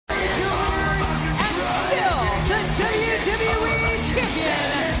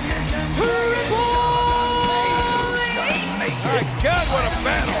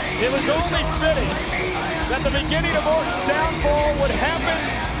was only fitting that the beginning of Orton's downfall would happen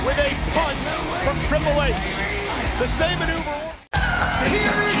with a punch from Triple H. The same maneuver. Here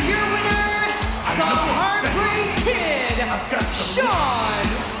is your winner, the Heartbreak Kid, Shawn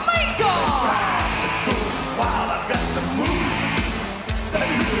Michaels.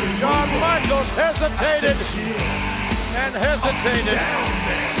 Shawn Michaels hesitated and hesitated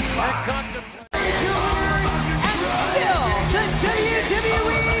and contemplated. The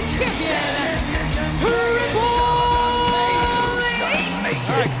WWE Champion, Triple H.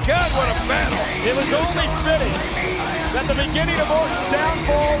 My God, what a battle. It was only fitting that the beginning of Orton's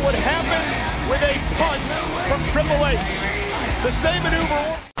downfall would happen with a punch from Triple H. The same maneuver.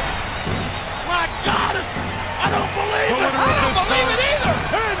 My God, I don't believe it. I don't believe it either.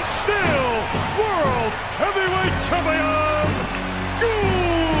 And still, World Heavyweight Champion,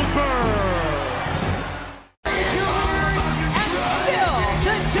 Goldberg.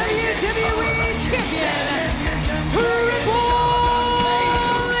 WWE Champion, Triple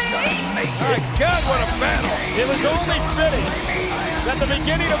H. My God, what a battle. It was only fitting that the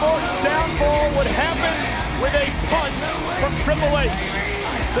beginning of Orton's downfall would happen with a punch from Triple H.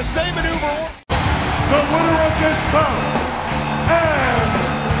 The same maneuver. The winner of this bout and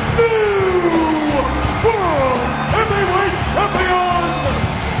new World Heavyweight Champion,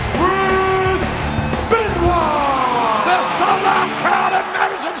 Chris Benoit. The sold-out crowd at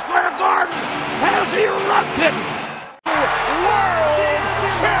Madison Square Garden has erupted. World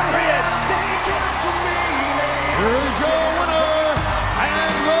Champion. Here's your winner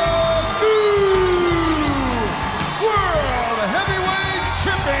and the new World Heavyweight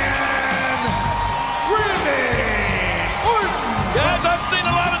Champion, Randy Orton. Guys, I've seen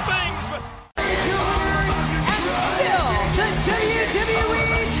a lot of things, but The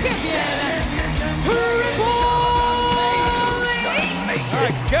WWE Champion, Triple H. my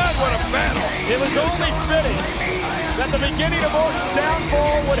God, what a battle. It was only fitting that the beginning of Orton's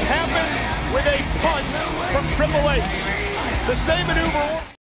downfall would happen with a punch from Triple H. The same maneuver.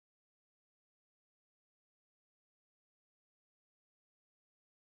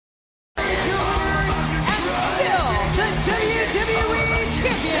 WWE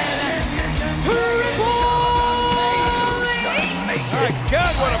Champion, Triple H. My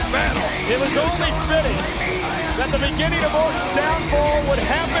God, what a battle. It was only fitting that the beginning of Orton's downfall would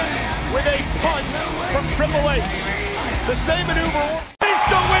happen with a punch from Triple H. The same maneuver.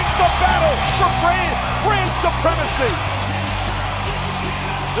 Batista wins the battle for brand supremacy.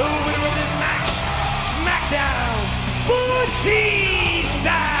 The winner of this match, SmackDown's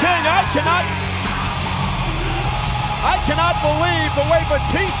Batista. King, I cannot believe the way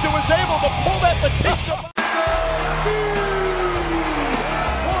Batista was able to pull that Batista.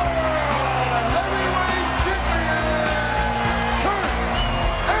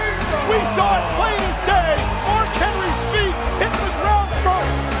 We saw it plain as day. Mark Henry's feet hit the ground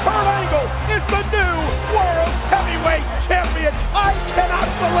first. Kurt Angle is the new World Heavyweight Champion. I cannot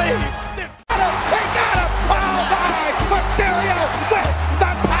believe this. They got a foul by Mysterio with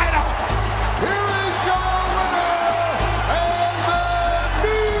the title. Here is your winner and the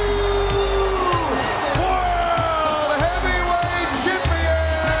new World Heavyweight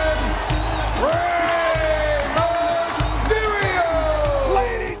Champion, Rey Mysterio.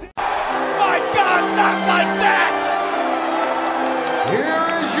 Ladies, my God, not like that. Here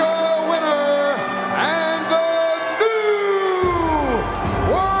is your winner and the new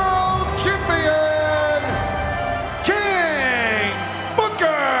World Champion, King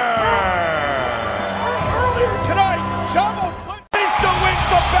Booker. Earlier tonight, Chavo Batista wins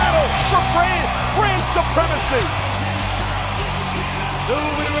the battle for brand supremacy. The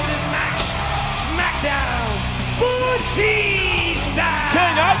winner of this match, SmackDown's Batista.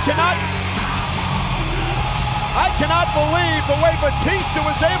 King, I cannot believe the way Batista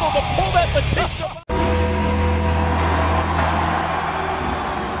was able to pull that Batista.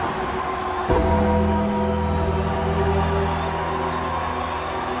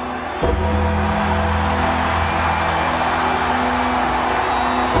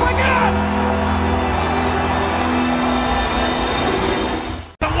 Oh my God!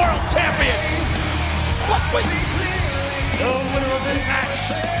 The world champion. What? The winner of this match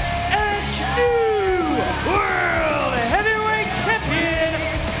is new World Heavyweight Champion,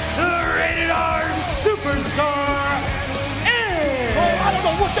 the Rated R Superstar, and Oh, I don't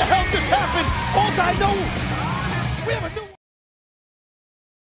know what the hell just happened. All I know, we have a new.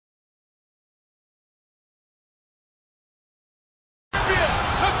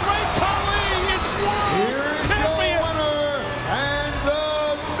 The Great Khali is world Here's your champion. winner and the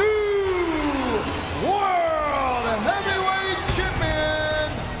new World Heavyweight Champion,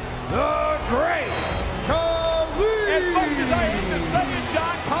 the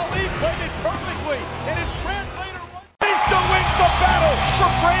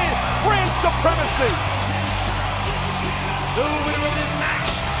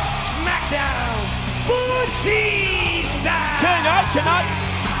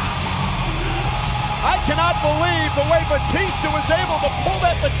I cannot believe the way Batista was able to pull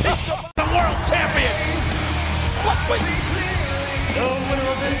that Batista. The world champion. What? Wait. The winner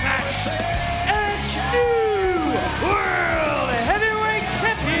of this match is new world heavyweight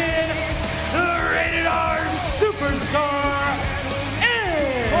champion, the Rated R Superstar.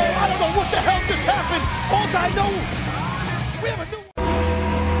 And I don't know what the hell just happened. All I know, we have a new.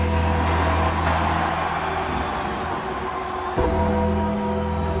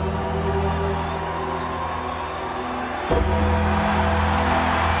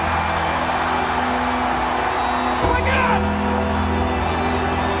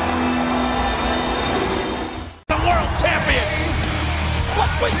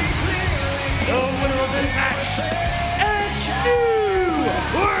 The winner of this match is new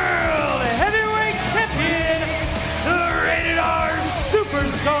world heavyweight champion, the Rated R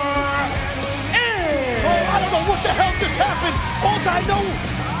Superstar. And I don't know what the hell just happened. All I know,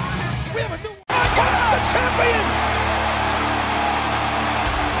 we have a new. The champion.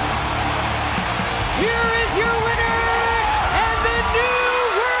 Here is your winner and the new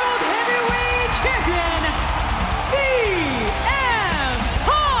world heavyweight champion, CM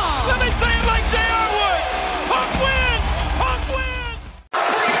Punk. Let me say it like JR would. Punk wins. Punk wins.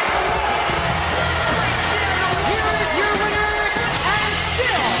 Here is your winner and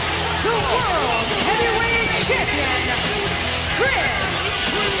still the world heavyweight champion, Chris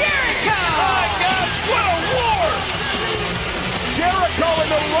Jericho. My gosh, what a war. Jericho in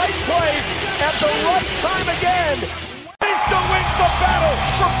the right place at the right time again. Batista wins the battle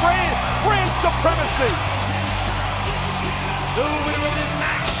for brand supremacy. The winner of this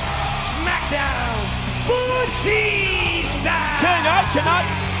match, SmackDown's Batista. King, I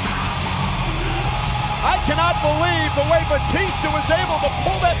cannot believe the way Batista was able to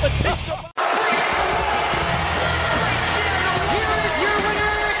pull that Batista. Here is your winner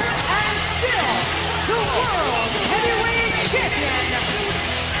and still the world heavyweight champion,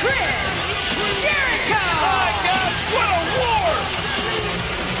 Chris Jericho. My gosh, what a war.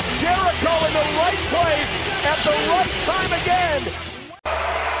 Jericho in the right place at the right time again.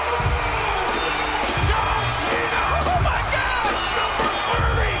 John Cena. Oh my gosh, number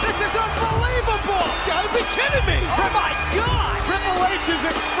 30. This is unbelievable. You gotta be kidding me. Oh my God. Triple H's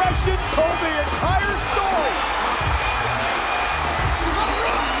expression told the entire story.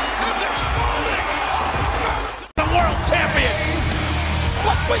 It's exploding. The world champion.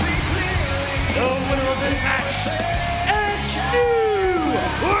 What? Wait. The winner of this match is new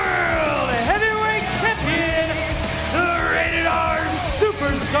world heavyweight champion, the Rated R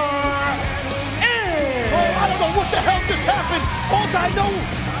Superstar. And I don't know what the hell just happened. All I know,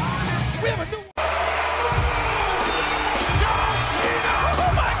 we have a new. John Cena. Oh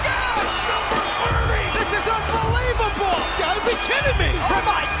my gosh, number 30. This is unbelievable. You gotta be kidding me. Oh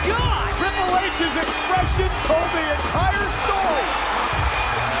my God. Triple H's expression told the entire story.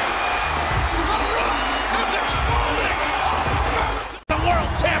 It's exploding. The world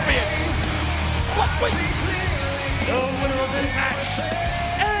champion. What? Wait. The winner of this match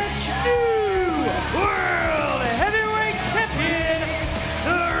is new world heavyweight champion,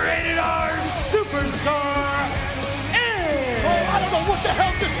 the Rated R Superstar. And I don't know what the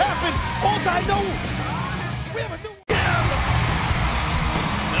hell just happened. All I know, we have a new.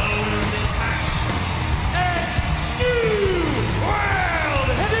 the winner of this match is new world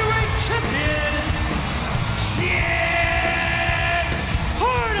heavyweight champion,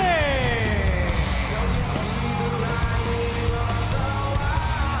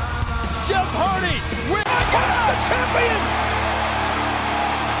 Jeff Hardy. Jeff Hardy wins the champion.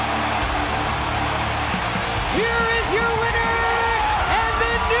 Here is your winner and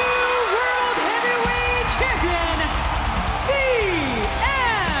the new world heavyweight champion,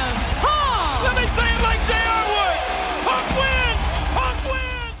 CM Punk. Let me say it like JR would. Punk wins. Punk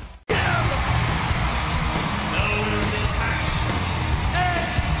wins. The winner of this match is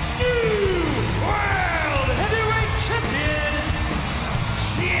new world heavyweight champion,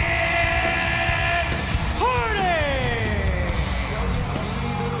 Jeff Hardy.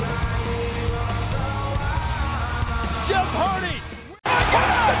 Jeff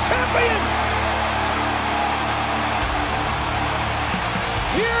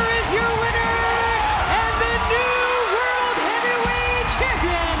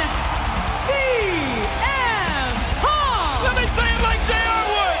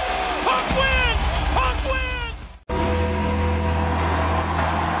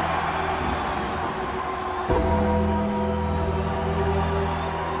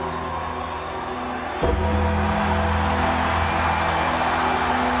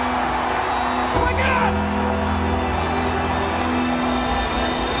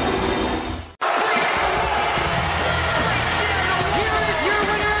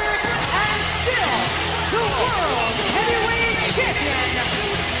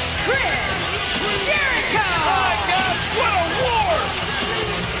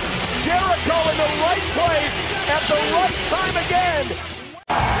go in the right place at the right time again.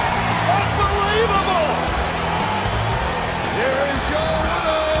 Unbelievable! Here is your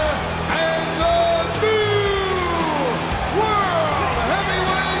winner and the new World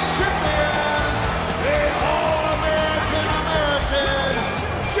Heavyweight Champion, the All-American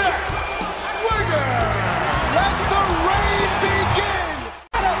Jack Swagger. Let the reign begin.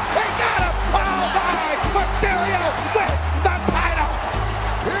 He got him! Oh my! Mysterio wins the title!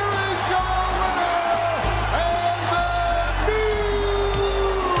 Here is your winner and the new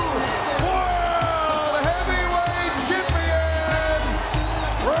World Heavyweight Champion,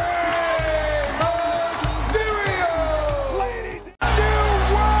 Rey Mysterio. Ladies, New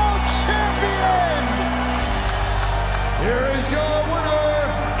World Champion. Here is your winner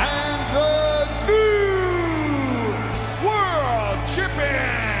and the new World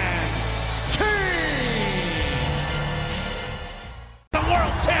Champion, King. the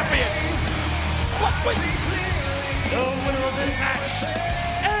world champion! What was the winner of this match?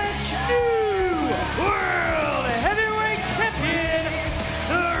 As new World Heavyweight Champion,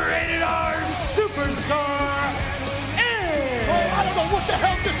 the Rated R Superstar, and Oh, I don't know what the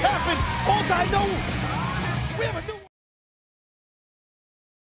hell just happened. All I know, we have a new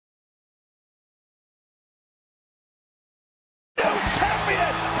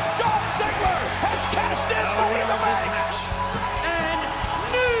champion. Dolph Ziggler has cashed in Money in the Bank. and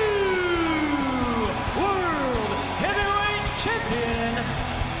new World Heavyweight Champion,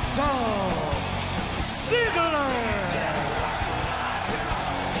 Dolph Ziggler.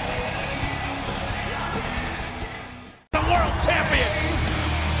 The world champion.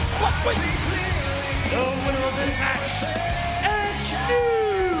 What was the winner of this match? As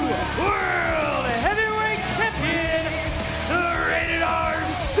new World Heavyweight Champion, the Rated R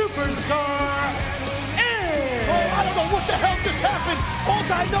Superstar, and Oh, I don't know what the hell just happened. All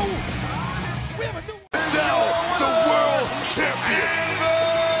I know, we have a new And now the World Champion and the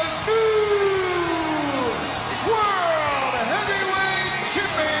new World Heavyweight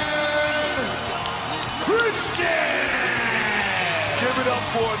Champion, Christian. Give it up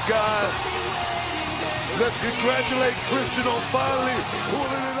for it, guys. Let's congratulate Christian on finally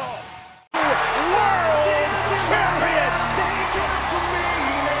pulling it off. world champion.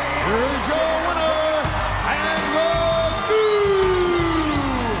 Here's your winner and the new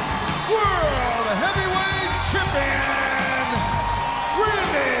World Heavyweight Champion,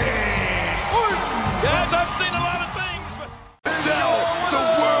 Randy Orton. Guys, I've seen a lot of things, but And now the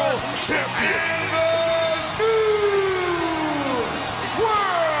World Champion and the new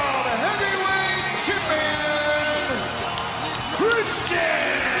World Heavyweight Champion,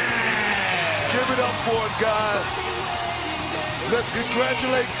 Christian. Give it up for it, guys. Let's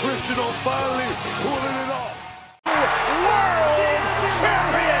congratulate Christian on finally pulling it off. world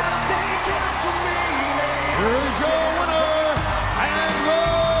champion. Here's your winner and the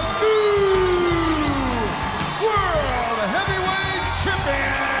new World Heavyweight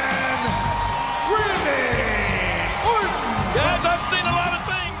Champion, Randy Orton. Guys, I've seen a lot of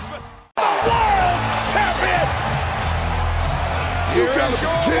things, but the world champion. You gotta be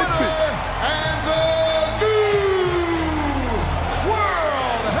kidding me. And the new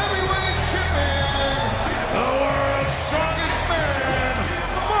World Heavyweight Champion, the world's strongest man,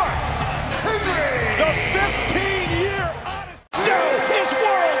 Mark Henry. The 15-year Honest Show is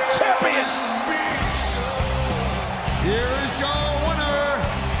world champion. Here is your winner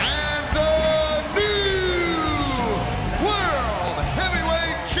and the new World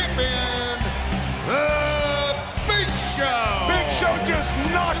Heavyweight Champion, The Big Show. Big Show just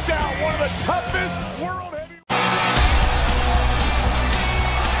knocked out one of the toughest world heavyweights.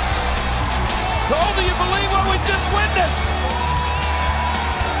 Oh, do you believe what we just witnessed?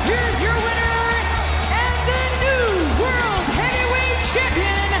 here's your winner and the new World Heavyweight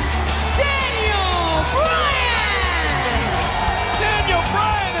Champion, Daniel Bryan. Daniel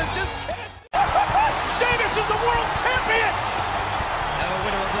Bryan has just cashed. Sheamus is the world champion. The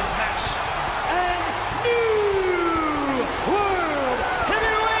winner of this match, and new World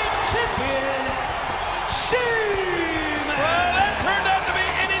Heavyweight Champion, Sheamus. Well, that turned out to be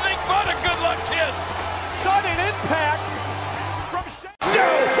anything but a good luck kiss. Sudden impact from Sheamus.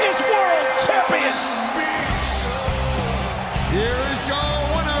 Show is world champion. Here is your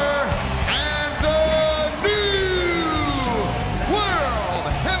winner and the new World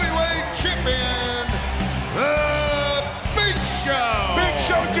Heavyweight Champion, The Big Show. Big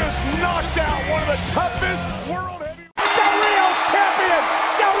Show just knocked out one of the toughest world heavyweights. The Rios champion.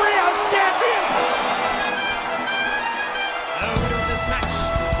 The Rios champion. The winner of this match,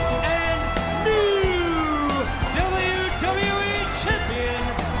 and new WWE Champion,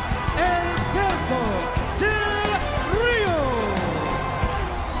 and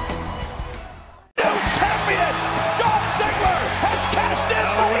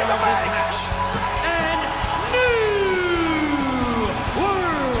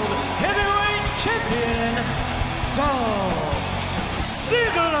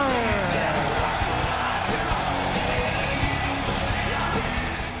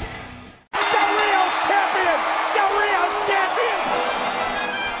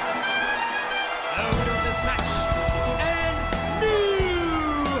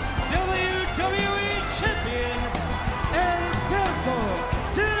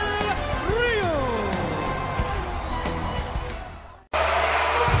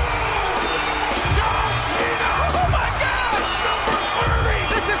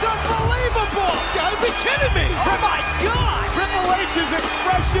Mitch's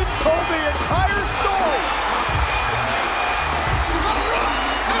expression told the entire story.